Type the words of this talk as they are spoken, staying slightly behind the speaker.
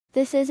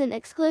This isn't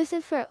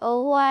exclusive for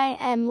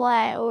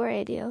OYMYO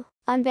Radio.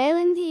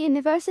 Unveiling the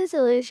Universe's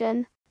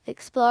Illusion,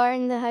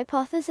 exploring the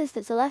hypothesis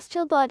that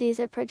celestial bodies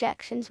are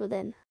projections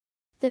within.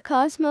 The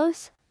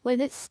cosmos,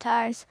 with its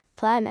stars,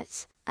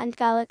 planets, and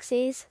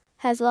galaxies,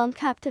 has long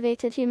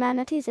captivated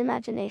humanity's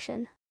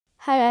imagination.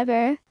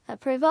 However, a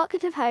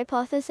provocative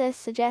hypothesis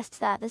suggests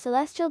that the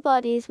celestial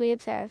bodies we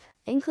observe,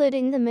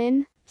 including the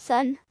moon,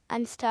 sun,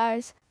 and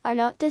stars, are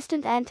not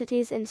distant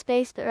entities in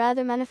space but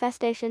rather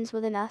manifestations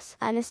within us,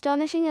 an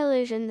astonishing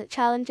illusion that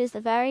challenges the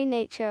very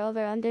nature of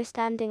our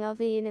understanding of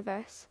the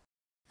universe.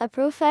 A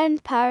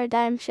profound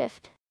paradigm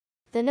shift.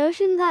 The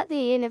notion that the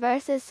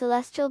universe's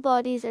celestial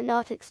bodies are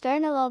not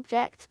external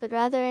objects but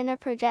rather inner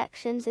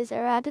projections is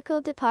a radical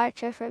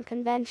departure from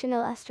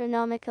conventional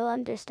astronomical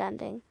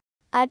understanding.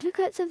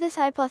 Advocates of this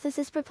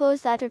hypothesis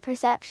propose that our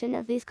perception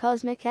of these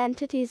cosmic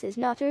entities is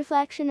not a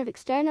reflection of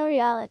external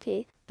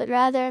reality, but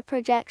rather a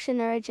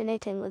projection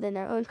originating within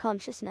our own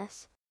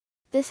consciousness.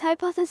 This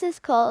hypothesis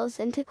calls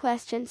into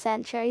question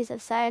centuries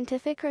of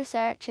scientific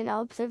research and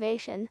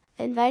observation,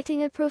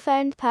 inviting a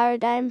profound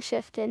paradigm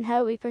shift in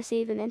how we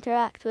perceive and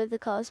interact with the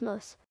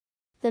cosmos.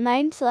 The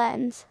mind's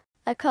lens,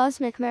 a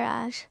cosmic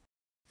mirage.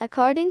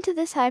 According to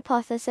this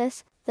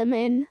hypothesis, the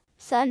moon,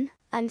 sun,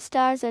 and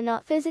stars are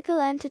not physical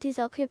entities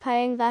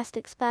occupying vast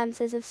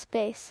expanses of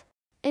space.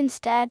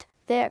 Instead,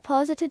 they are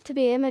posited to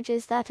be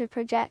images that are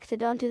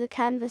projected onto the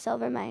canvas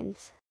of our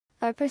minds.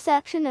 Our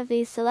perception of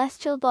these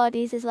celestial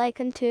bodies is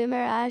likened to a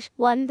mirage,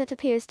 one that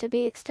appears to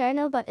be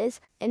external but is,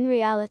 in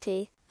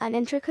reality, an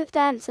intricate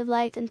dance of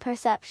light and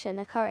perception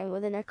occurring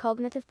within our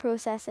cognitive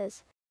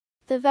processes.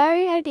 The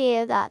very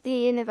idea that the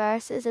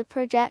universe is a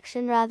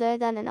projection rather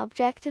than an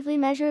objectively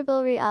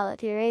measurable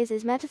reality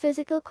raises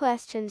metaphysical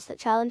questions that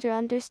challenge our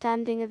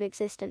understanding of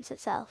existence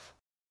itself.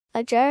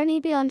 A journey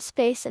beyond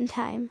space and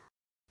time.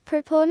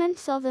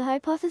 Proponents of the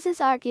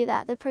hypothesis argue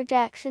that the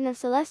projection of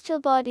celestial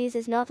bodies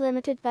is not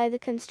limited by the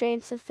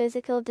constraints of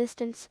physical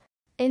distance.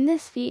 In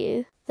this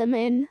view, the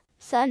moon,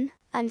 sun,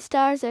 and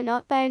stars are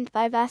not bound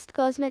by vast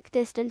cosmic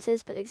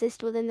distances but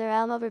exist within the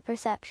realm of our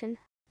perception.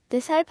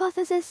 This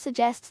hypothesis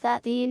suggests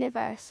that the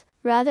universe,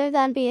 rather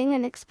than being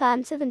an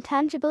expansive and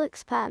tangible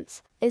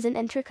expanse, is an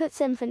intricate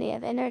symphony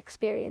of inner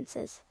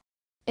experiences.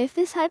 If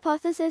this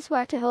hypothesis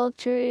were to hold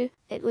true,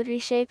 it would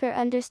reshape our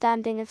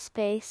understanding of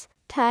space,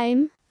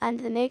 time,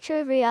 and the nature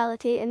of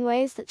reality in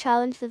ways that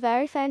challenge the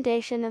very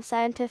foundation of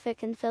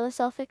scientific and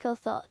philosophical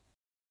thought.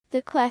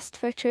 The quest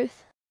for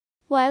truth.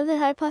 While the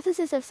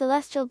hypothesis of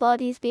celestial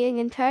bodies being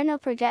internal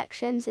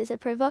projections is a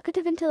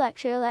provocative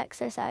intellectual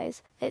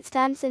exercise, it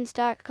stands in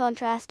stark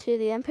contrast to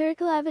the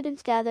empirical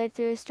evidence gathered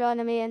through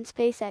astronomy and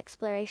space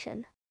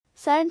exploration.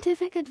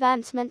 Scientific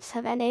advancements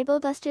have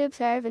enabled us to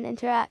observe and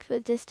interact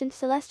with distant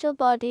celestial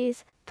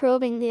bodies,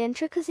 probing the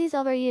intricacies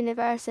of our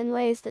universe in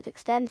ways that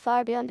extend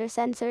far beyond our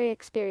sensory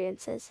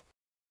experiences.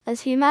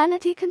 As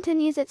humanity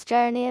continues its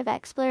journey of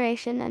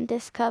exploration and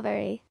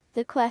discovery,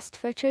 the quest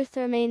for truth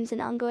remains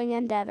an ongoing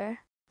endeavor.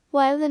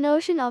 While the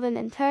notion of an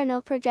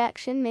internal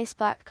projection may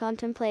spark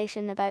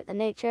contemplation about the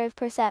nature of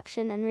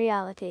perception and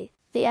reality,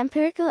 the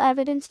empirical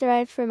evidence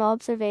derived from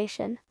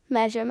observation,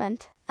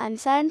 measurement, and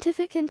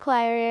scientific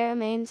inquiry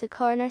remains a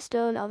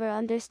cornerstone of our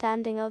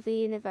understanding of the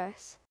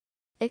universe.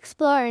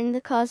 Exploring the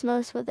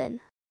cosmos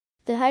within.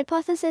 The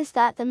hypothesis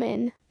that the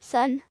moon,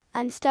 sun,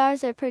 and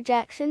stars are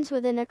projections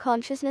within our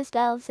consciousness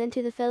delves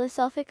into the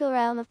philosophical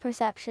realm of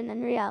perception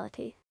and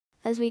reality.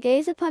 As we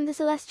gaze upon the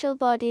celestial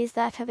bodies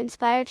that have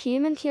inspired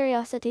human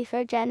curiosity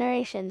for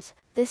generations,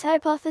 this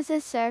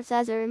hypothesis serves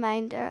as a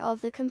reminder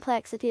of the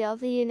complexity of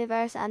the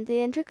universe and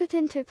the intricate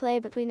interplay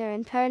between our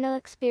internal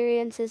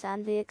experiences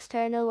and the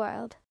external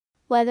world.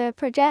 Whether a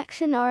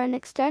projection or an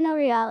external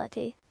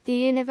reality, the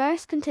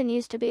universe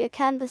continues to be a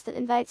canvas that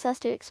invites us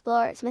to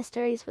explore its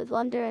mysteries with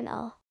wonder and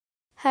awe.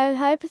 How a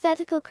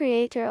hypothetical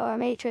creator or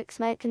matrix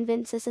might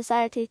convince a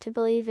society to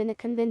believe in a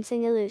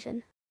convincing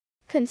illusion.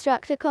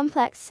 Construct a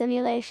complex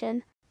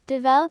simulation.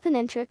 Develop an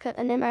intricate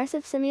and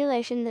immersive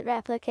simulation that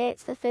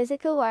replicates the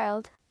physical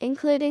world,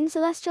 including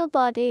celestial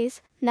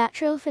bodies,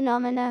 natural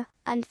phenomena,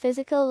 and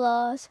physical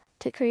laws,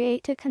 to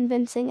create a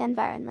convincing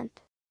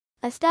environment.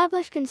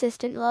 Establish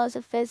consistent laws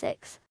of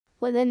physics.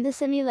 Within the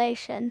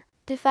simulation,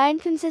 define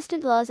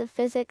consistent laws of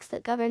physics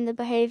that govern the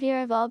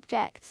behavior of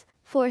objects,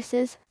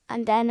 forces,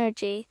 and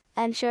energy,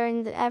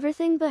 ensuring that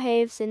everything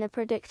behaves in a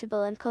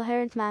predictable and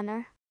coherent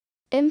manner.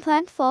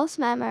 Implant false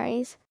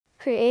memories.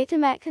 Create a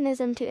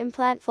mechanism to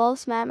implant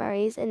false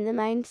memories in the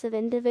minds of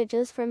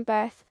individuals from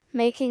birth,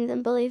 making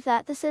them believe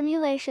that the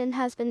simulation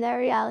has been their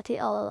reality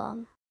all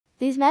along.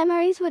 These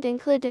memories would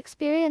include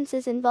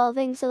experiences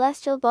involving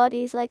celestial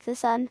bodies like the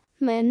sun,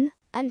 moon,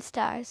 and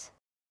stars.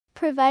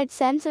 Provide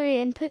sensory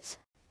inputs.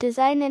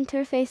 Design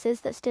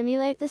interfaces that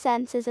stimulate the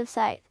senses of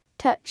sight,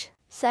 touch,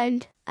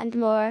 sound, and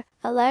more,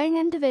 allowing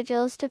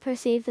individuals to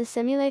perceive the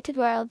simulated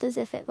world as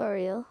if it were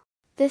real.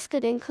 This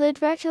could include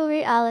virtual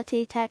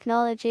reality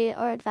technology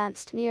or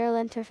advanced neural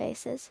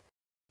interfaces.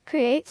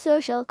 Create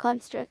social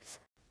constructs.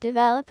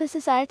 Develop a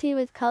society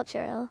with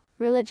cultural,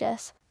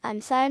 religious,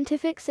 and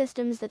scientific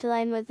systems that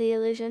align with the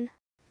illusion.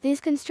 These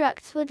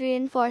constructs would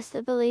reinforce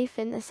the belief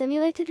in the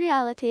simulated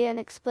reality and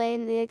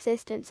explain the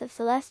existence of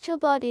celestial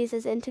bodies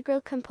as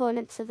integral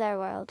components of their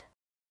world.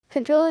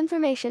 Control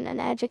information and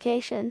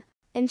education.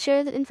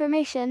 Ensure that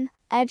information,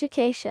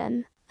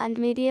 education, and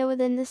media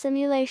within the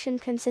simulation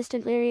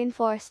consistently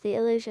reinforce the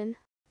illusion.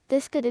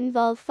 This could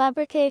involve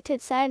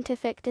fabricated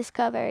scientific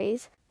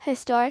discoveries,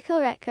 historical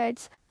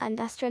records,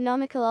 and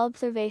astronomical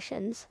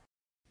observations.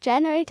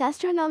 Generate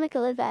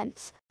astronomical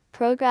events.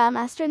 Program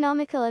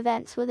astronomical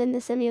events within the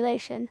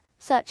simulation,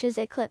 such as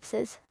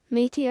eclipses,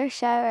 meteor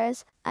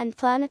showers, and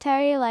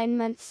planetary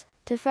alignments,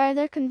 to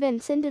further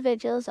convince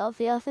individuals of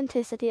the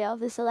authenticity of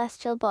the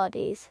celestial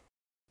bodies.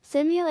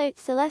 Simulate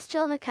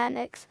celestial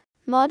mechanics.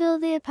 Model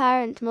the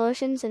apparent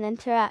motions and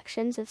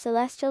interactions of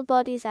celestial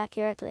bodies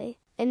accurately,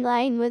 in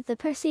line with the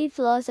perceived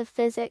laws of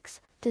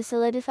physics, to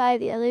solidify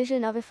the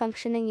illusion of a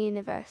functioning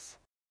universe.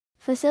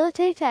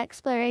 Facilitate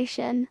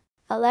exploration.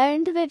 Allow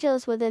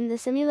individuals within the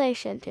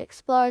simulation to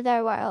explore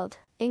their world,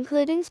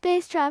 including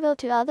space travel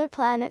to other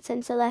planets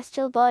and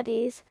celestial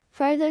bodies,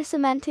 further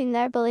cementing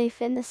their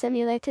belief in the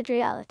simulated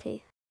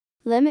reality.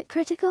 Limit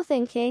critical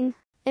thinking.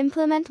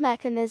 Implement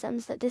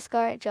mechanisms that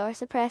discourage or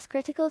suppress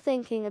critical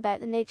thinking about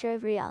the nature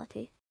of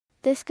reality.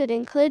 This could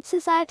include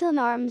societal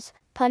norms,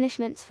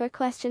 punishments for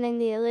questioning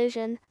the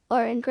illusion,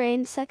 or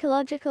ingrained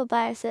psychological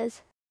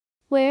biases.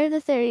 Where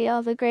the theory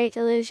of a great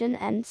illusion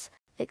ends.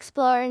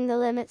 Exploring the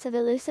limits of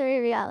illusory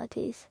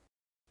realities.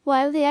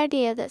 While the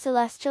idea that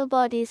celestial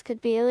bodies could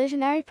be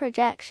illusionary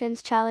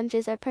projections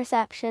challenges our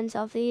perceptions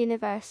of the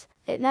universe,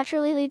 it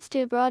naturally leads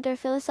to a broader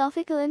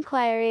philosophical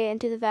inquiry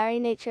into the very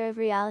nature of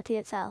reality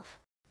itself.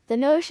 The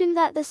notion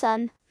that the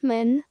sun,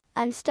 moon,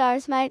 and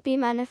stars might be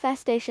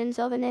manifestations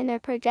of an inner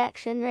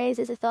projection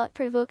raises a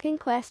thought-provoking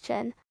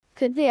question.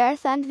 Could the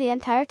earth and the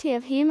entirety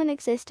of human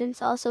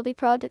existence also be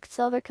products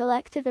of a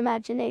collective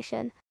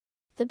imagination?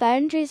 The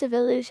boundaries of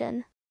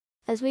illusion.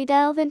 As we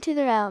delve into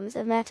the realms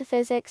of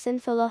metaphysics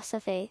and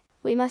philosophy,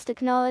 we must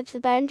acknowledge the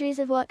boundaries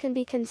of what can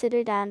be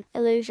considered an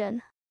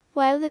illusion.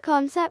 While the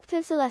concept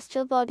of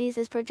celestial bodies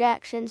as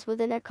projections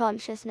within our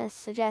consciousness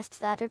suggests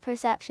that our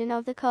perception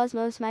of the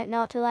cosmos might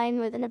not align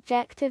with an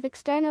objective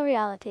external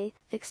reality,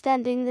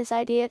 extending this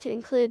idea to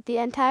include the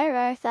entire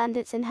Earth and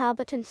its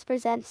inhabitants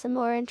presents a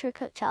more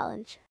intricate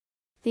challenge.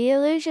 The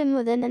illusion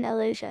within an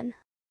illusion.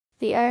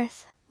 The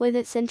Earth, with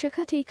its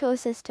intricate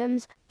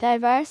ecosystems,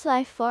 diverse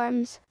life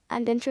forms,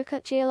 and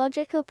intricate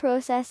geological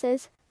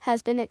processes,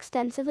 has been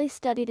extensively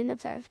studied and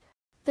observed.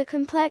 The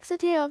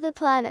complexity of the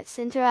planet's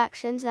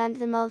interactions and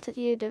the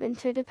multitude of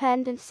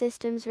interdependent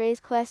systems raise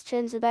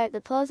questions about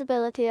the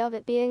plausibility of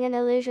it being an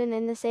illusion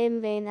in the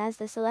same vein as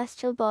the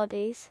celestial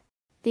bodies.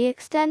 The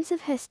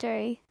extensive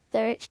history,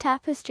 the rich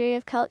tapestry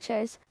of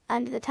cultures,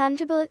 and the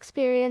tangible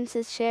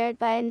experiences shared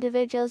by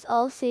individuals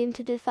all seem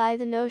to defy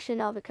the notion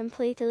of a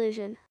complete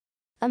illusion.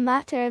 A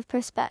matter of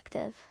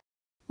perspective.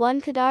 One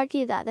could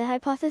argue that the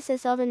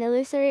hypothesis of an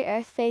illusory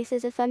Earth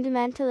faces a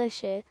fundamental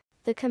issue,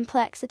 the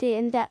complexity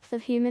and depth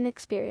of human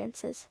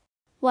experiences.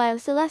 While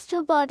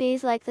celestial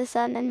bodies like the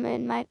sun and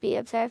moon might be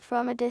observed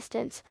from a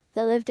distance,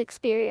 the lived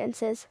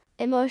experiences,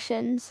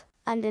 emotions,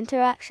 and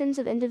interactions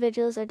of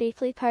individuals are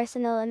deeply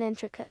personal and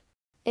intricate.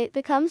 It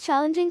becomes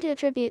challenging to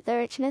attribute the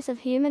richness of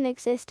human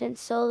existence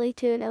solely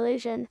to an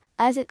illusion,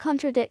 as it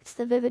contradicts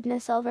the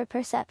vividness of our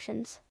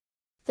perceptions.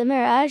 The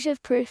mirage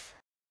of proof.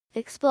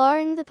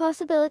 Exploring the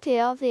possibility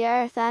of the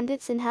Earth and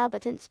its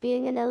inhabitants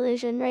being an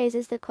illusion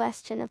raises the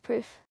question of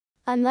proof.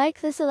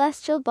 Unlike the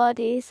celestial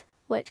bodies,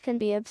 which can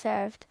be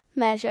observed,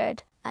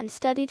 measured, and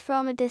studied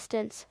from a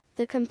distance,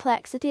 the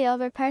complexity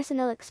of our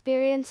personal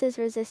experiences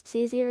resists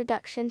easy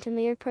reduction to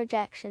mere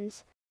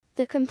projections.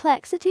 The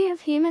complexity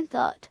of human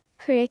thought,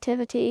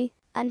 creativity,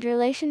 and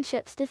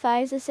relationships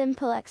defies a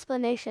simple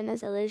explanation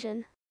as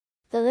illusion.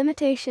 The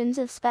limitations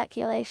of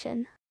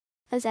speculation.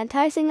 As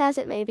enticing as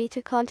it may be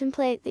to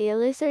contemplate the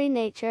illusory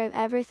nature of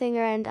everything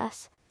around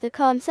us, the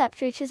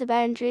concept reaches a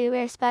boundary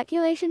where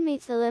speculation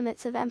meets the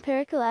limits of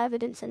empirical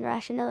evidence and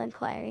rational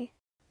inquiry.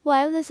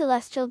 While the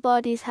celestial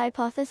bodies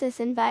hypothesis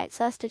invites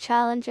us to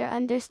challenge our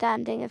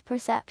understanding of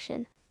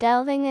perception,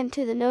 delving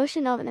into the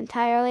notion of an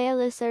entirely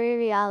illusory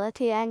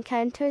reality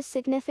encounters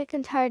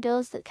significant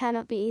hurdles that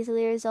cannot be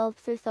easily resolved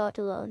through thought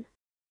alone.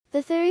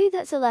 The theory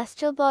that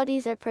celestial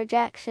bodies are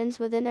projections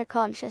within our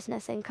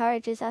consciousness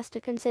encourages us to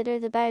consider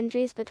the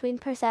boundaries between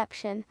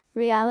perception,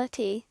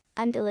 reality,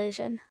 and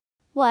illusion.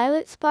 While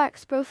it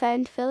sparks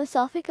profound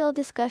philosophical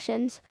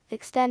discussions,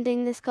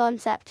 extending this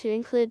concept to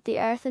include the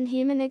Earth and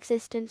human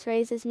existence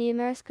raises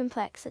numerous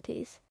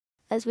complexities.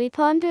 As we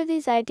ponder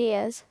these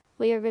ideas,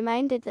 we are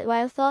reminded that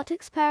while thought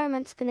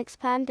experiments can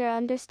expand our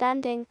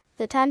understanding,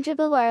 the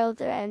tangible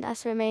world around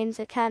us remains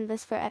a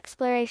canvas for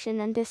exploration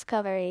and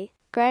discovery,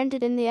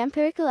 grounded in the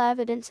empirical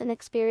evidence and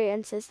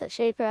experiences that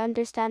shape our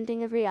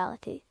understanding of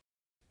reality.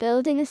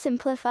 Building a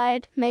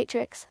simplified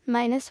matrix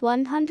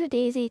 -100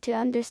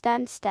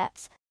 easy-to-understand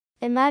steps.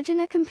 Imagine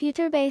a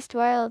computer-based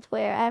world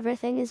where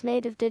everything is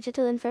made of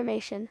digital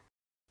information.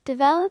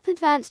 Develop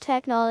advanced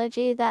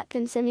technology that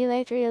can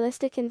simulate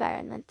realistic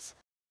environments.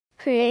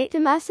 Create a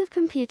massive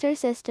computer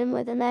system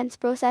with immense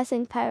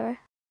processing power.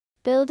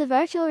 Build a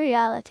virtual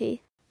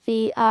reality,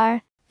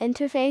 VR,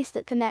 interface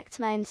that connects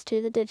minds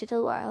to the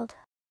digital world.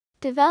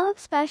 Develop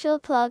special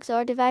plugs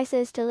or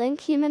devices to link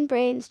human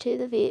brains to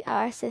the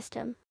VR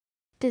system.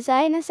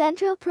 Design a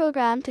central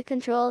program to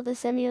control the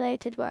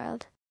simulated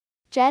world.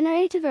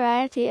 Generate a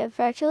variety of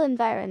virtual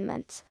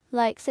environments,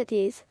 like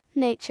cities,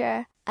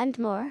 nature, and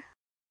more.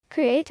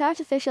 Create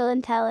artificial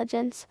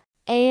intelligence,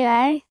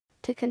 AI,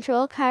 to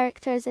control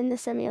characters in the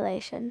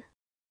simulation.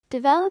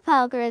 Develop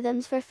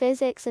algorithms for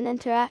physics and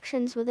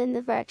interactions within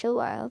the virtual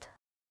world.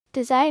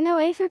 Design a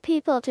way for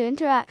people to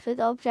interact with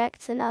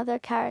objects and other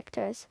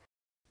characters.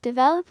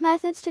 Develop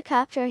methods to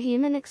capture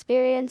human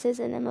experiences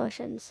and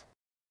emotions.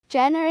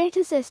 Generate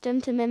a system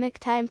to mimic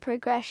time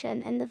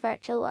progression in the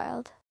virtual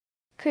world.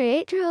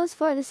 Create rules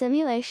for the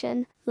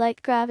simulation,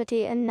 like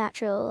gravity and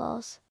natural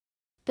laws.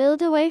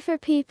 Build a way for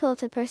people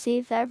to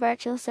perceive their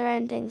virtual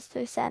surroundings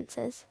through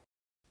senses.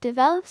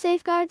 Develop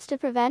safeguards to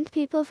prevent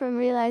people from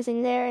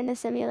realizing they're in a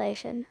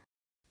simulation.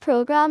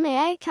 Program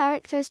AI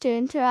characters to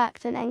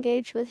interact and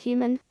engage with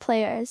human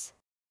players.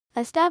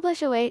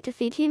 Establish a way to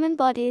feed human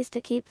bodies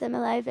to keep them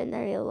alive in the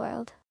real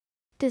world.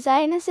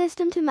 Design a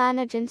system to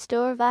manage and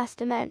store vast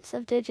amounts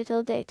of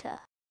digital data.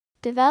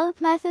 Develop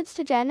methods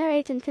to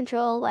generate and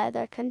control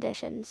weather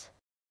conditions.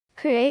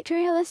 Create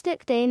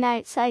realistic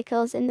day-night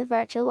cycles in the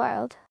virtual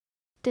world.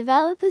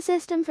 Develop a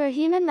system for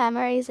human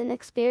memories and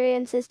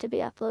experiences to be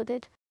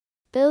uploaded.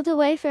 Build a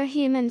way for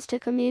humans to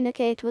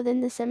communicate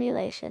within the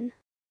simulation.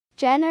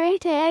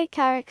 Generate AI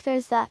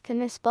characters that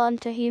can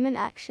respond to human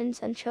actions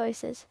and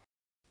choices.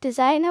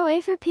 Design a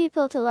way for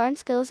people to learn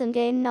skills and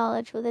gain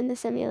knowledge within the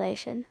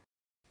simulation.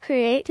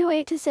 Create a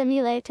way to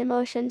simulate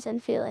emotions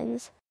and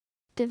feelings.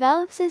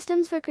 Develop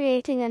systems for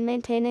creating and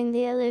maintaining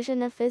the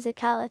illusion of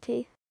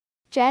physicality.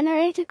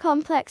 Generate a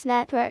complex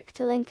network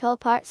to link all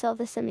parts of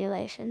the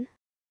simulation.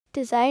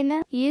 Design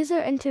a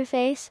user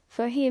interface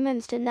for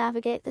humans to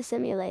navigate the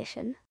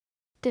simulation.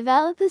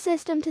 Develop a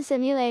system to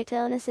simulate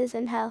illnesses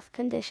and health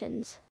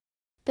conditions.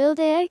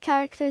 Build AI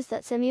characters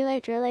that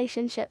simulate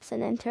relationships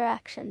and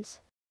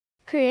interactions.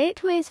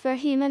 Create ways for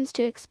humans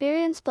to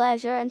experience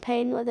pleasure and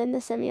pain within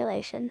the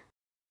simulation.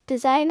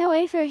 Design a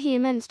way for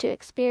humans to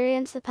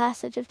experience the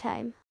passage of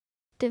time.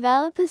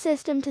 Develop a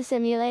system to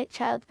simulate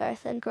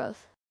childbirth and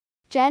growth.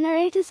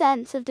 Generate a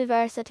sense of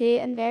diversity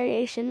and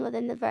variation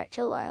within the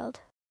virtual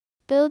world.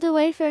 Build a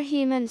way for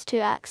humans to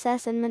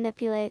access and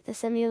manipulate the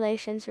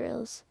simulation's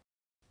rules.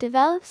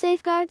 Develop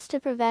safeguards to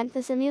prevent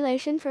the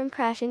simulation from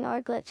crashing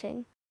or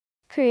glitching.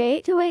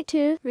 Create a way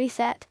to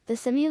reset the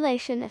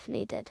simulation if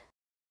needed.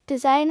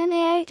 Design an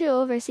AI to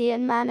oversee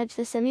and manage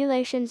the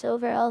simulation's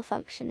overall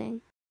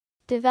functioning.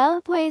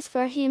 Develop ways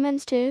for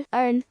humans to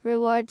earn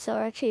rewards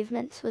or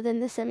achievements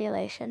within the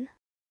simulation.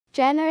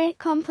 Generate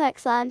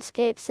complex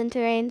landscapes and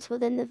terrains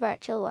within the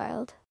virtual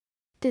world.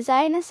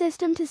 Design a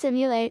system to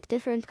simulate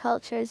different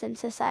cultures and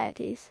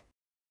societies.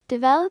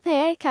 Develop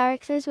AI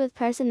characters with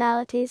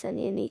personalities and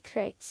unique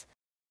traits.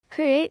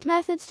 Create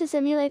methods to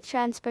simulate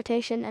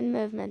transportation and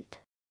movement.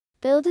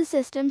 Build a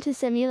system to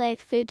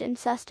simulate food and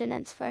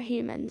sustenance for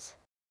humans.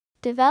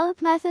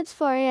 Develop methods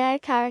for AI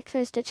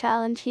characters to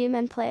challenge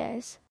human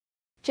players.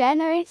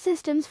 Generate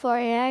systems for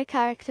AI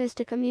characters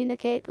to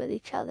communicate with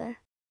each other.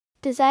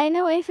 Design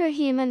a way for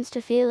humans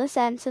to feel a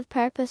sense of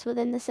purpose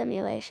within the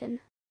simulation.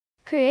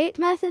 Create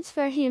methods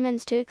for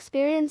humans to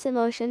experience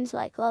emotions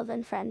like love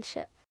and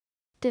friendship.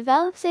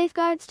 Develop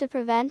safeguards to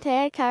prevent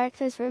AI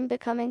characters from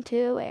becoming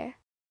too aware.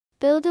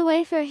 Build a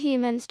way for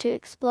humans to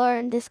explore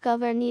and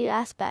discover new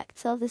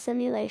aspects of the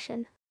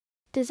simulation.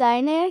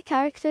 Design AI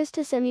characters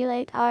to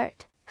simulate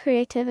art,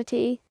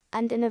 creativity,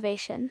 and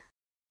innovation.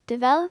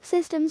 Develop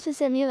systems to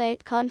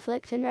simulate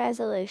conflict and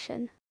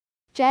resolution.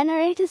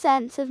 Generate a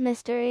sense of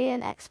mystery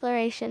and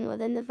exploration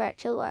within the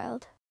virtual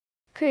world.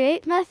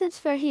 Create methods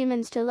for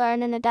humans to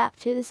learn and adapt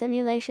to the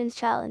simulation's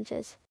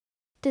challenges.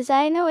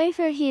 Design a way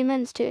for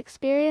humans to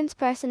experience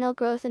personal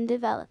growth and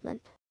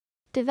development.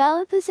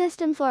 Develop a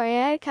system for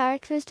AI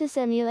characters to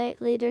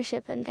simulate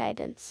leadership and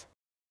guidance.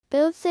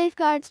 Build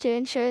safeguards to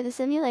ensure the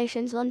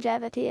simulation's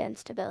longevity and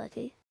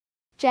stability.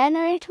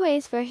 Generate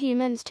ways for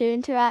humans to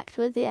interact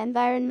with the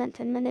environment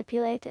and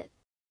manipulate it.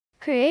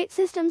 Create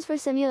systems for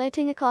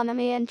simulating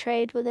economy and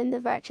trade within the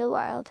virtual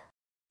world.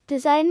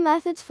 Design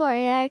methods for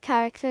AI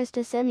characters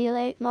to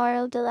simulate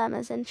moral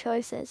dilemmas and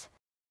choices.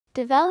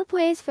 Develop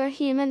ways for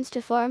humans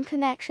to form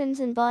connections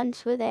and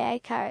bonds with AI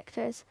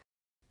characters.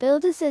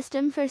 Build a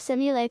system for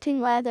simulating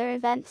weather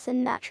events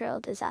and natural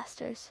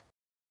disasters.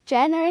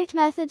 Generate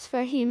methods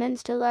for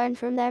humans to learn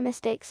from their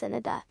mistakes and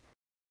adapt.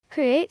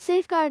 Create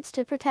safeguards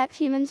to protect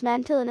humans'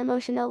 mental and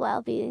emotional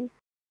well-being.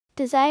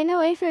 Design a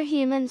way for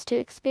humans to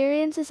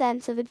experience a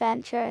sense of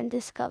adventure and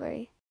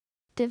discovery.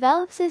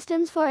 Develop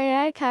systems for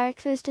AI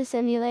characters to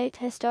simulate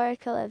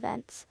historical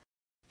events.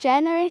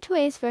 Generate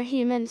ways for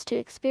humans to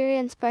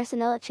experience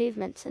personal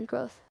achievements and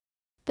growth.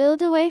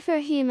 Build a way for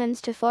humans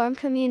to form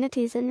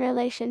communities and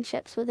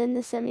relationships within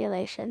the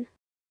simulation.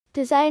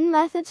 Design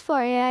methods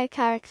for AI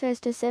characters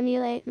to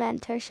simulate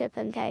mentorship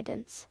and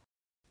guidance.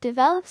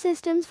 Develop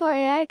systems for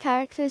AI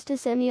characters to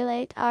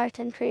simulate art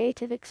and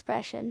creative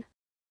expression.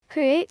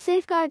 Create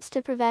safeguards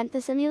to prevent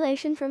the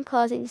simulation from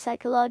causing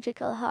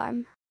psychological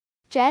harm.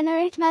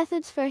 Generate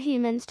methods for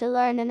humans to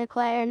learn and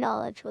acquire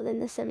knowledge within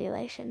the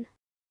simulation.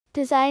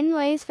 Design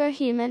ways for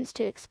humans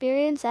to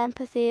experience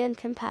empathy and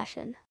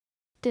compassion.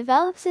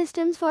 Develop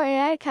systems for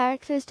AI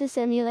characters to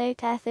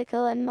simulate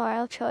ethical and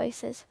moral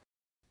choices.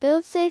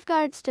 Build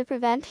safeguards to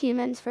prevent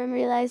humans from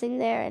realizing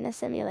they're in a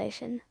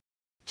simulation.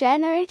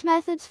 Generate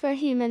methods for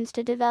humans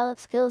to develop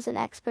skills and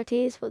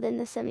expertise within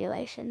the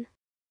simulation.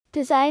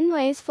 Design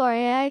ways for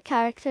AI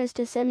characters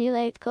to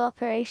simulate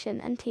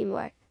cooperation and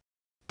teamwork.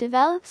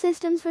 Develop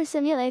systems for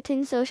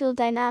simulating social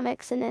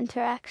dynamics and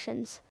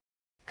interactions.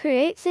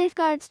 Create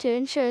safeguards to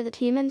ensure that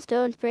humans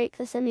don't break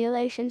the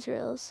simulation's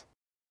rules.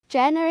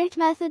 Generate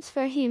methods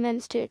for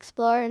humans to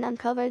explore and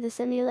uncover the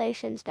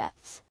simulation's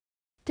depths.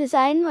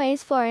 Design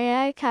ways for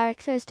AI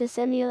characters to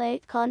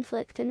simulate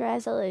conflict and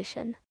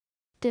resolution.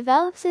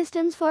 Develop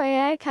systems for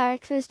AI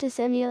characters to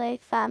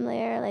simulate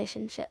family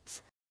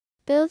relationships.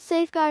 Build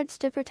safeguards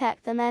to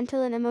protect the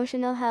mental and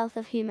emotional health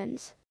of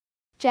humans.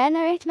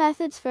 Generate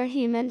methods for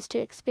humans to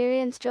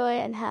experience joy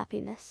and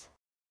happiness.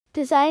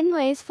 Design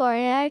ways for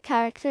AI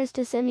characters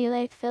to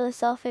simulate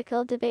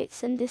philosophical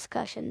debates and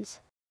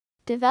discussions.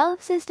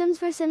 Develop systems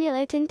for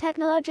simulating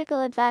technological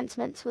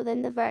advancements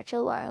within the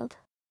virtual world.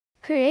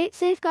 Create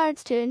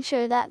safeguards to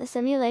ensure that the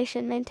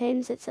simulation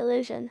maintains its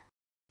illusion.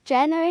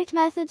 Generate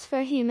methods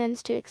for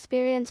humans to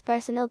experience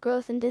personal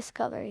growth and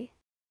discovery.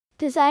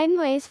 Design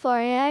ways for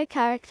AI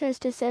characters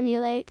to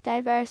simulate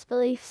diverse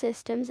belief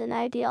systems and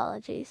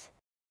ideologies.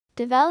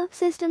 Develop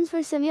systems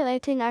for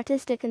simulating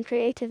artistic and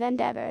creative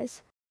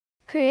endeavors.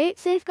 Create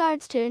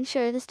safeguards to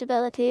ensure the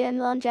stability and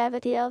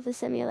longevity of the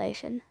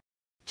simulation.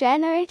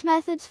 Generate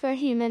methods for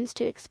humans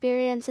to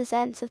experience a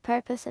sense of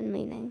purpose and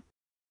meaning.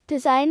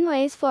 Design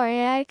ways for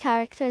AI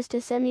characters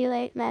to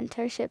simulate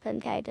mentorship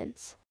and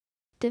guidance.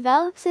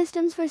 Develop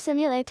systems for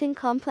simulating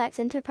complex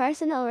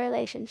interpersonal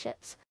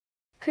relationships.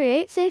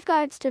 Create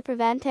safeguards to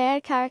prevent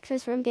AI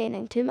characters from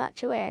gaining too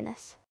much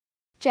awareness.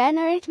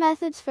 Generate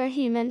methods for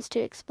humans to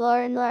explore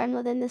and learn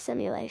within the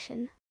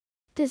simulation.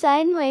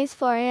 Design ways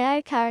for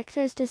AI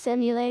characters to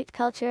simulate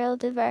cultural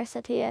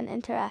diversity and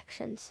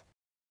interactions.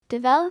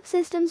 Develop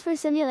systems for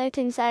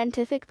simulating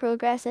scientific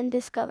progress and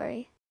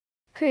discovery.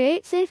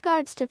 Create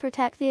safeguards to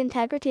protect the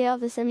integrity of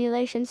the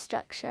simulation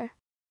structure.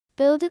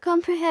 Build a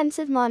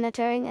comprehensive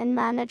monitoring and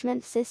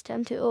management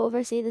system to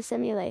oversee the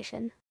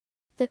simulation.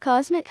 The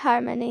cosmic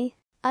harmony,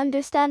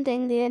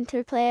 understanding the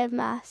interplay of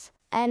mass,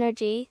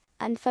 energy,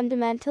 and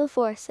fundamental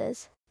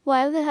forces.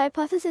 While the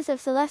hypothesis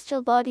of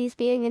celestial bodies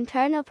being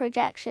internal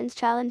projections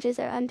challenges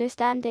our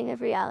understanding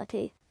of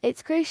reality,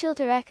 it's crucial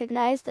to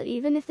recognize that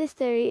even if this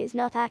theory is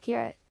not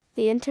accurate,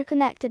 the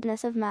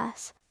interconnectedness of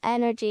mass,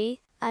 energy,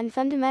 and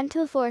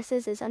fundamental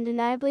forces is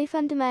undeniably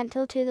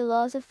fundamental to the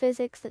laws of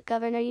physics that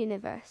govern our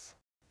universe.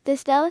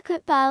 This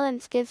delicate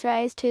balance gives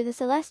rise to the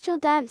celestial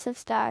dance of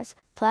stars,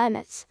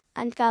 planets,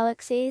 and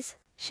galaxies,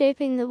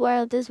 shaping the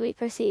world as we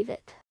perceive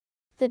it.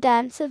 The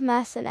dance of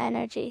mass and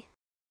energy.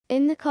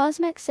 In the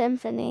cosmic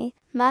symphony,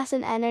 mass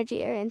and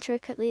energy are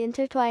intricately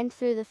intertwined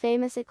through the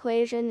famous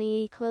equation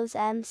E equals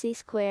mc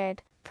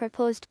squared,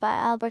 proposed by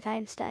Albert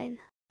Einstein.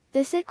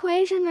 This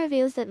equation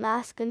reveals that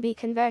mass can be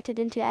converted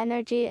into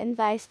energy and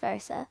vice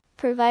versa,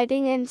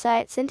 providing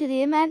insights into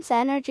the immense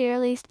energy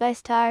released by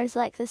stars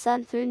like the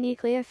Sun through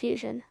nuclear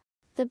fusion.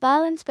 The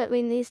balance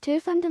between these two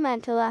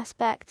fundamental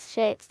aspects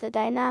shapes the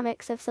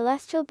dynamics of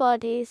celestial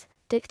bodies,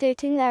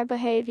 dictating their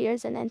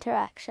behaviors and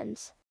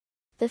interactions.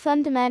 The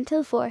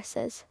fundamental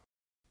forces.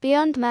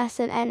 Beyond mass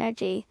and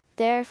energy,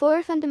 there are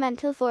four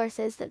fundamental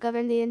forces that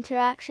govern the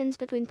interactions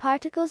between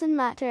particles and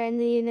matter in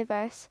the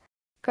universe.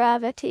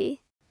 Gravity,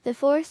 the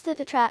force that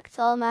attracts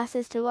all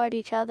masses toward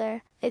each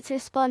other. It's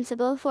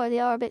responsible for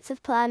the orbits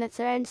of planets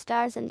around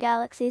stars and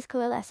galaxies'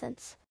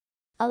 coalescence.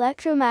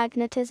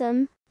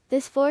 Electromagnetism,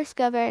 this force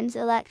governs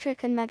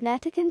electric and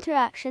magnetic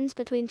interactions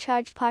between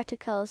charged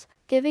particles,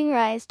 giving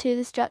rise to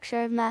the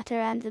structure of matter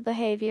and the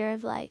behavior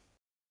of light.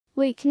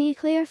 Weak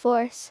nuclear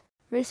force,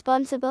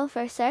 responsible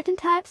for certain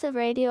types of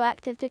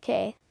radioactive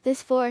decay.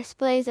 This force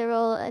plays a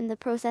role in the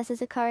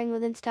processes occurring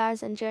within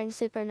stars and during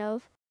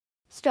supernovae.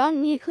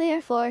 Strong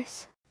nuclear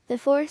force, the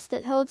force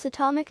that holds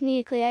atomic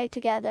nuclei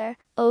together,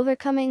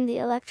 overcoming the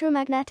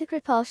electromagnetic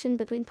repulsion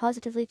between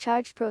positively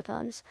charged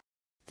protons.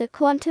 The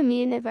quantum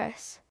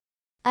universe.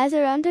 As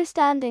our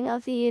understanding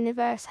of the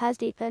universe has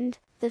deepened,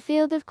 the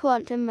field of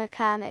quantum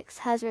mechanics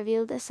has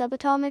revealed a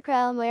subatomic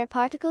realm where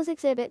particles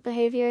exhibit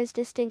behaviors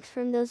distinct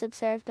from those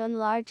observed on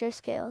larger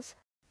scales.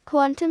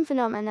 Quantum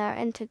phenomena are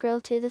integral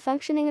to the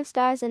functioning of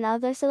stars and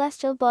other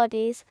celestial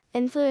bodies,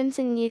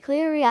 influencing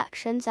nuclear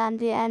reactions and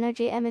the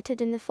energy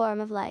emitted in the form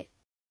of light.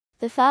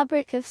 The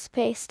fabric of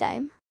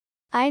spacetime.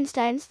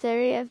 Einstein's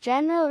theory of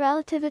general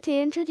relativity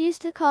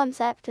introduced the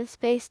concept of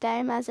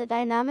spacetime as a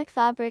dynamic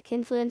fabric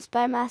influenced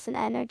by mass and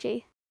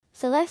energy.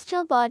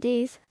 Celestial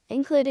bodies,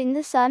 including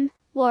the Sun,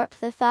 warp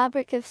the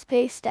fabric of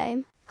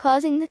spacetime,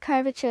 causing the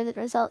curvature that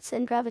results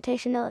in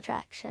gravitational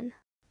attraction.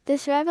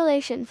 This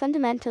revelation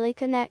fundamentally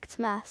connects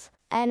mass,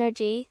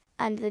 energy,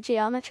 and the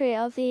geometry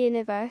of the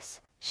universe,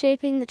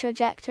 shaping the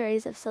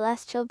trajectories of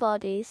celestial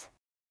bodies.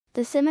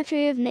 The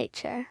symmetry of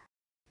nature.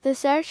 The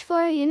search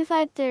for a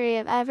unified theory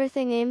of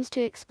everything aims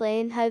to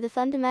explain how the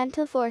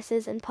fundamental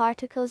forces and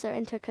particles are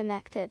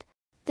interconnected.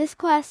 This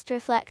quest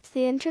reflects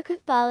the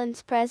intricate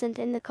balance present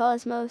in the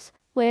cosmos,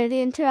 where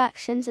the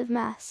interactions of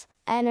mass,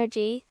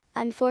 energy,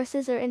 and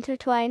forces are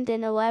intertwined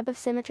in a web of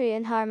symmetry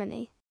and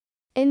harmony.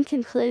 In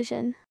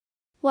conclusion,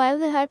 while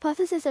the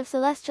hypothesis of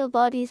celestial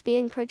bodies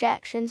being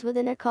projections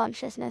within a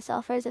consciousness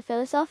offers a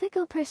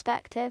philosophical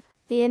perspective,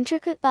 the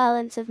intricate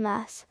balance of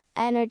mass,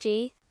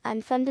 energy,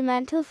 and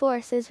fundamental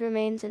forces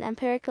remains an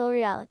empirical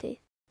reality.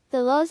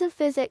 The laws of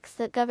physics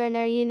that govern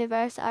our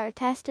universe are a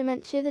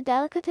testament to the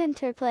delicate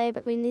interplay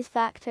between these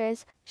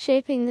factors,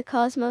 shaping the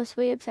cosmos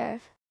we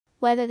observe.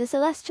 Whether the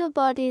celestial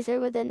bodies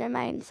are within our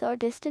minds or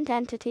distant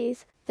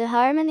entities, the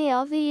harmony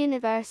of the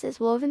universe is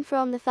woven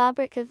from the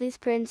fabric of these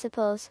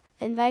principles,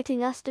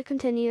 inviting us to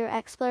continue our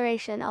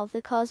exploration of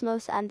the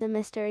cosmos and the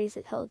mysteries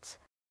it holds.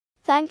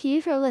 Thank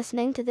you for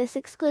listening to this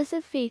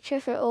exclusive feature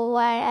for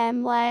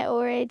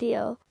OYMYO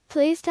Radio.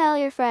 Please tell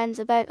your friends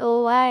about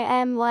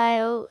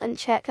OYMYO and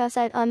check us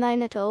out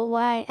online at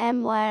OYMYO.com.